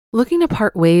Looking to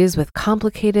part ways with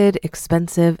complicated,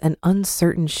 expensive, and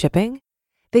uncertain shipping?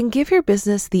 Then give your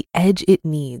business the edge it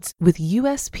needs with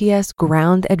USPS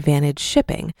Ground Advantage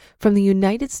shipping from the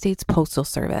United States Postal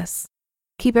Service.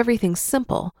 Keep everything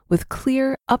simple with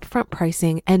clear, upfront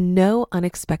pricing and no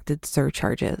unexpected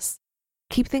surcharges.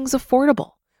 Keep things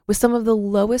affordable with some of the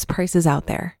lowest prices out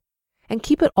there. And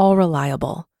keep it all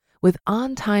reliable with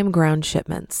on-time ground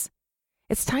shipments.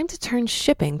 It's time to turn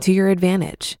shipping to your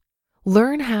advantage.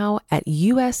 Learn how at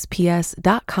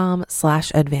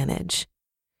USPS.com/advantage.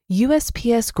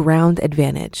 USPS Ground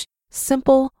Advantage.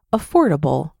 Simple,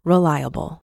 affordable,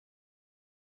 reliable.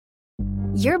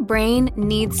 Your brain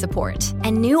needs support,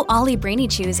 and new Ollie Brainy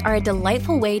Chews are a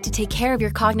delightful way to take care of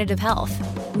your cognitive health.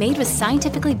 Made with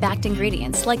scientifically backed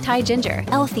ingredients like Thai ginger,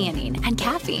 L-theanine, and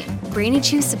caffeine, Brainy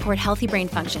Chews support healthy brain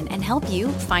function and help you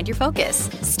find your focus,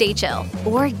 stay chill,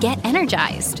 or get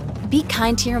energized. Be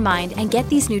kind to your mind and get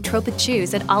these nootropic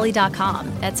chews at ollie.com.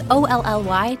 That's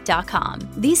OLLY.com.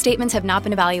 These statements have not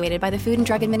been evaluated by the Food and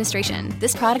Drug Administration.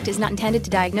 This product is not intended to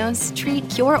diagnose, treat,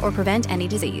 cure, or prevent any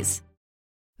disease.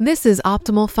 This is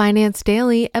Optimal Finance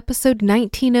Daily, episode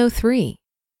 1903.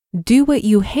 Do What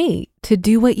You Hate to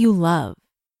Do What You Love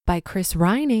by Chris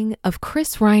Reining of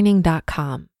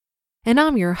chrisreining.com. And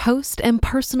I'm your host and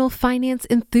personal finance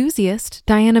enthusiast,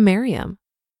 Diana Merriam.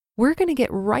 We're going to get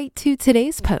right to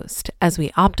today's post as we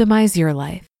optimize your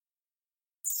life.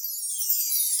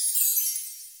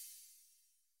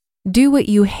 Do What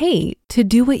You Hate to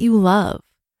Do What You Love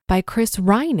by Chris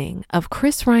Reining of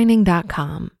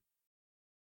chrisreining.com.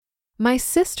 My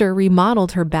sister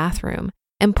remodeled her bathroom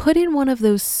and put in one of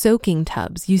those soaking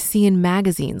tubs you see in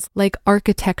magazines like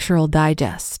Architectural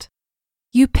Digest.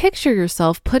 You picture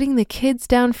yourself putting the kids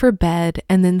down for bed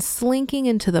and then slinking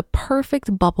into the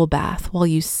perfect bubble bath while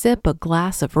you sip a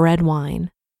glass of red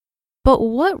wine. But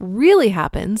what really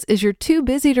happens is you're too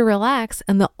busy to relax,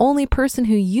 and the only person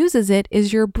who uses it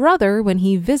is your brother when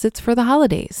he visits for the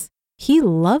holidays. He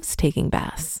loves taking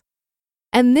baths.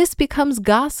 And this becomes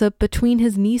gossip between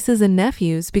his nieces and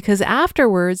nephews because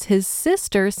afterwards his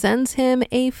sister sends him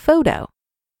a photo.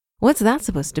 What's that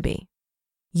supposed to be?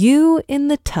 You in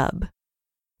the tub.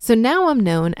 So now I'm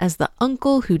known as the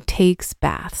uncle who takes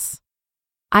baths.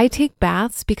 I take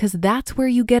baths because that's where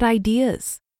you get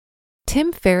ideas.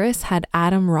 Tim Ferriss had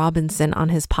Adam Robinson on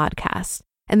his podcast,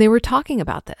 and they were talking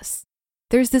about this.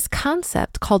 There's this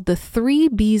concept called the 3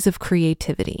 B's of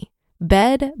creativity: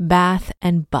 bed, bath,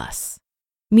 and bus.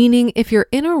 Meaning if you're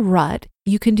in a rut,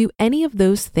 you can do any of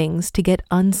those things to get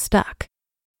unstuck.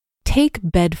 Take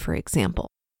bed, for example.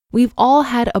 We've all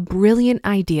had a brilliant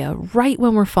idea right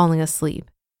when we're falling asleep.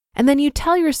 And then you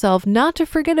tell yourself not to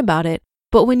forget about it,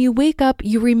 but when you wake up,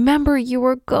 you remember you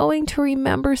were going to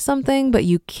remember something, but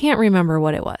you can't remember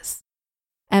what it was.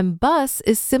 And bus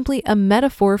is simply a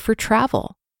metaphor for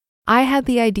travel. I had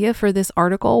the idea for this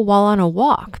article while on a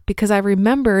walk because I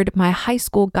remembered my high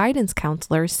school guidance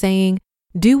counselor saying,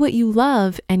 "Do what you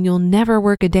love and you'll never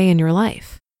work a day in your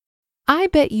life." I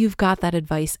bet you've got that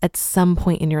advice at some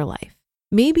point in your life.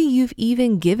 Maybe you've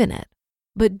even given it.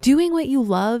 But doing what you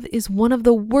love is one of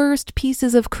the worst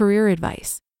pieces of career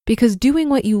advice because doing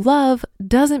what you love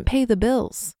doesn't pay the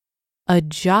bills. A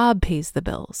job pays the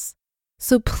bills.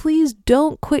 So please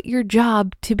don't quit your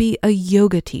job to be a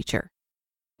yoga teacher.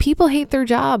 People hate their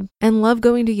job and love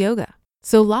going to yoga.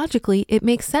 So logically, it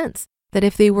makes sense that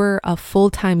if they were a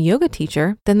full-time yoga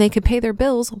teacher, then they could pay their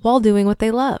bills while doing what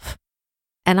they love.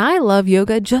 And I love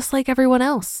yoga just like everyone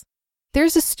else.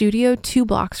 There's a studio 2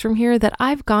 blocks from here that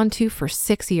I've gone to for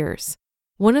 6 years.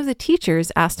 One of the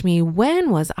teachers asked me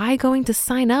when was I going to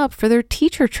sign up for their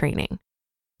teacher training.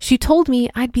 She told me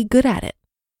I'd be good at it.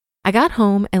 I got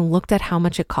home and looked at how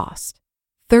much it cost.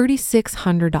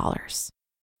 $3,600.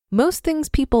 Most things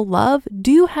people love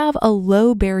do have a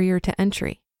low barrier to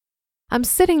entry. I'm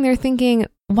sitting there thinking,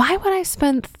 why would I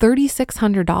spend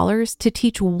 $3,600 to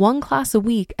teach 1 class a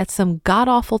week at some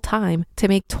god-awful time to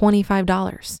make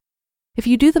 $25? If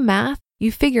you do the math,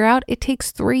 you figure out it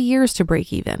takes 3 years to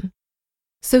break even.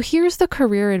 So here's the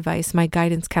career advice my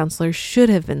guidance counselor should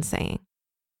have been saying.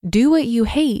 Do what you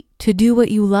hate to do what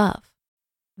you love.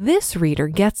 This reader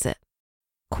gets it.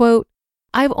 Quote,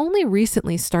 I've only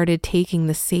recently started taking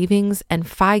the savings and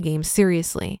FI game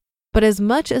seriously, but as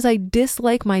much as I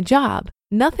dislike my job,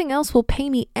 nothing else will pay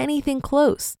me anything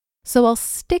close, so I'll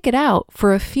stick it out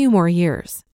for a few more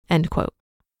years, end quote.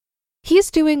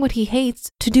 He's doing what he hates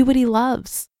to do what he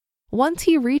loves. Once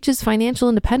he reaches financial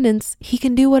independence, he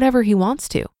can do whatever he wants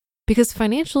to, because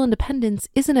financial independence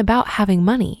isn't about having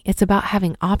money, it's about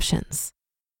having options.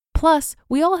 Plus,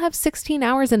 we all have 16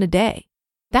 hours in a day.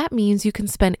 That means you can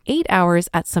spend 8 hours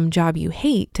at some job you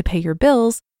hate to pay your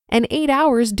bills and 8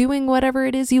 hours doing whatever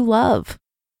it is you love.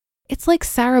 It's like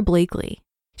Sarah Blakely.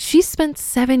 She spent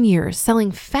 7 years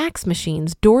selling fax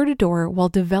machines door to door while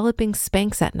developing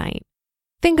Spanx at night.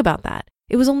 Think about that.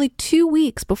 It was only 2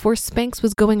 weeks before Spanx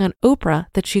was going on Oprah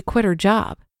that she quit her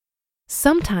job.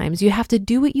 Sometimes you have to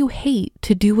do what you hate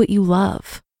to do what you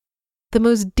love. The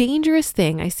most dangerous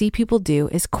thing I see people do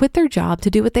is quit their job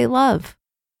to do what they love.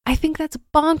 I think that's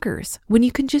bonkers when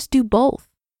you can just do both.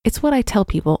 It's what I tell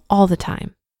people all the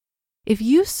time. If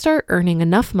you start earning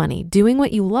enough money doing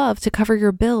what you love to cover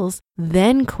your bills,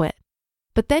 then quit.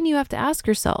 But then you have to ask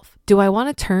yourself, do I want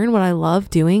to turn what I love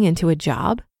doing into a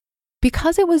job?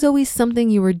 Because it was always something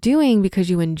you were doing because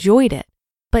you enjoyed it,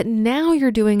 but now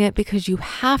you're doing it because you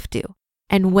have to.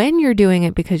 And when you're doing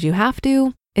it because you have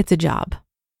to, it's a job.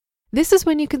 This is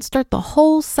when you can start the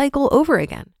whole cycle over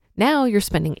again. Now you're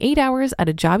spending 8 hours at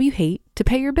a job you hate to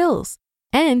pay your bills,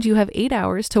 and you have 8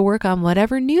 hours to work on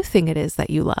whatever new thing it is that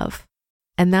you love.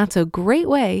 And that's a great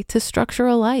way to structure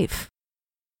a life.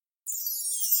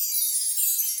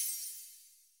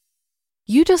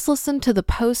 You just listened to the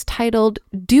post titled,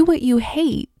 Do What You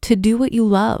Hate to Do What You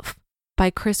Love by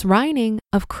Chris Reining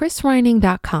of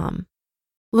chrisreining.com.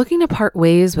 Looking to part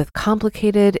ways with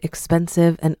complicated,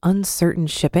 expensive, and uncertain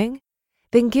shipping?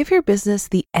 Then give your business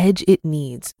the edge it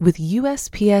needs with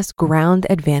USPS Ground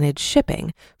Advantage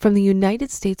shipping from the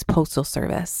United States Postal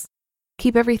Service.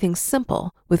 Keep everything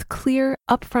simple with clear,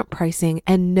 upfront pricing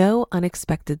and no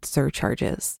unexpected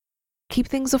surcharges. Keep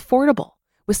things affordable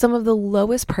with some of the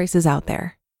lowest prices out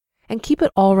there. And keep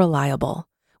it all reliable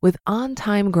with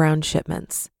on-time ground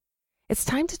shipments. It's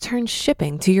time to turn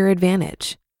shipping to your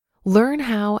advantage. Learn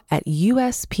how at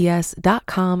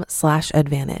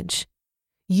USPS.com/advantage.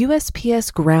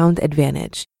 USPS Ground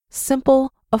Advantage.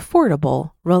 Simple,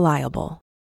 affordable, reliable.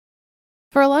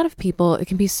 For a lot of people, it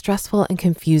can be stressful and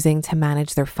confusing to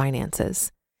manage their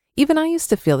finances. Even I used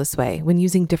to feel this way when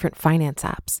using different finance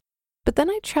apps. But then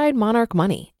I tried Monarch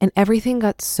Money and everything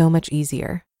got so much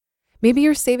easier. Maybe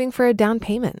you're saving for a down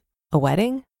payment, a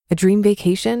wedding, a dream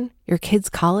vacation, your kids'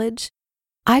 college.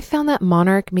 I found that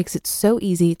Monarch makes it so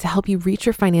easy to help you reach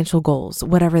your financial goals,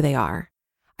 whatever they are.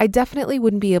 I definitely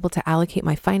wouldn't be able to allocate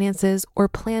my finances or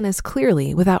plan as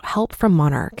clearly without help from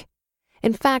Monarch.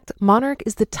 In fact, Monarch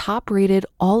is the top-rated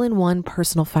all-in-one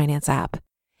personal finance app.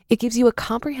 It gives you a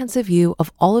comprehensive view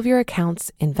of all of your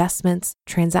accounts, investments,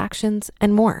 transactions,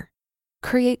 and more.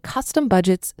 Create custom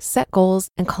budgets, set goals,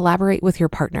 and collaborate with your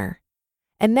partner.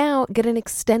 And now get an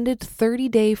extended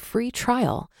 30-day free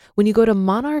trial when you go to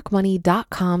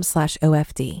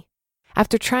monarchmoney.com/OFD.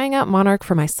 After trying out Monarch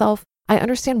for myself, I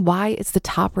understand why it's the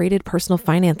top-rated personal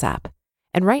finance app.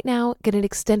 And right now, get an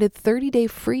extended 30-day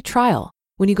free trial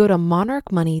when you go to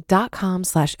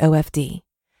monarchmoney.com/OFD.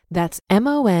 That's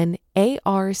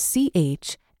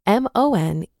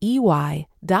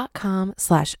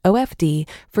monarchmoney.com/OFD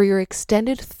for your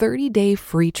extended 30-day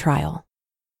free trial.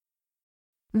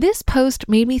 This post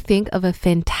made me think of a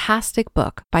fantastic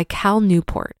book by Cal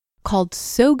Newport called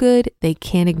So Good They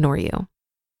Can't Ignore You.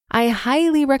 I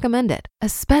highly recommend it,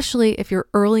 especially if you're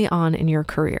early on in your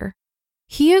career.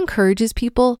 He encourages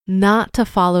people not to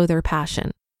follow their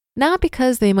passion, not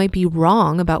because they might be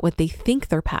wrong about what they think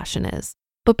their passion is,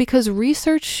 but because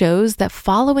research shows that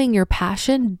following your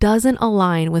passion doesn't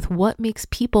align with what makes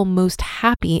people most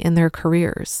happy in their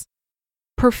careers.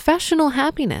 Professional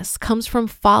happiness comes from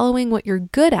following what you're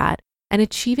good at and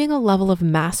achieving a level of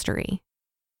mastery.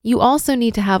 You also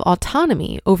need to have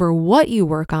autonomy over what you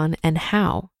work on and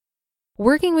how.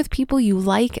 Working with people you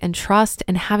like and trust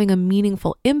and having a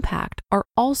meaningful impact are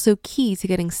also key to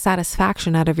getting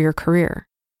satisfaction out of your career.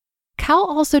 Cal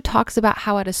also talks about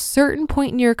how at a certain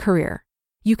point in your career,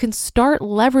 you can start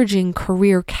leveraging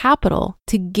career capital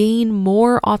to gain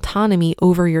more autonomy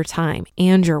over your time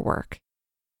and your work.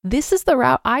 This is the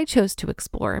route I chose to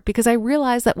explore because I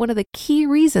realized that one of the key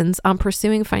reasons I'm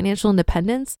pursuing financial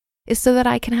independence is so that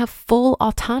I can have full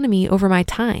autonomy over my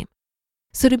time.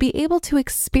 So to be able to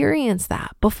experience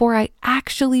that before I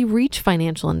actually reach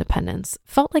financial independence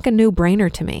felt like a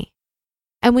no-brainer to me.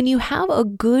 And when you have a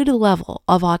good level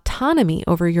of autonomy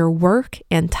over your work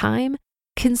and time,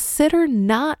 consider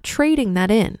not trading that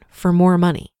in for more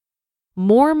money.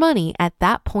 More money at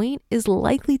that point is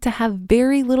likely to have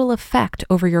very little effect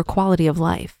over your quality of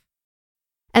life.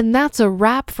 And that's a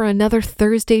wrap for another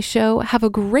Thursday show. Have a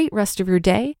great rest of your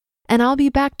day, and I'll be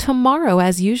back tomorrow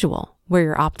as usual, where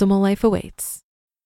your optimal life awaits.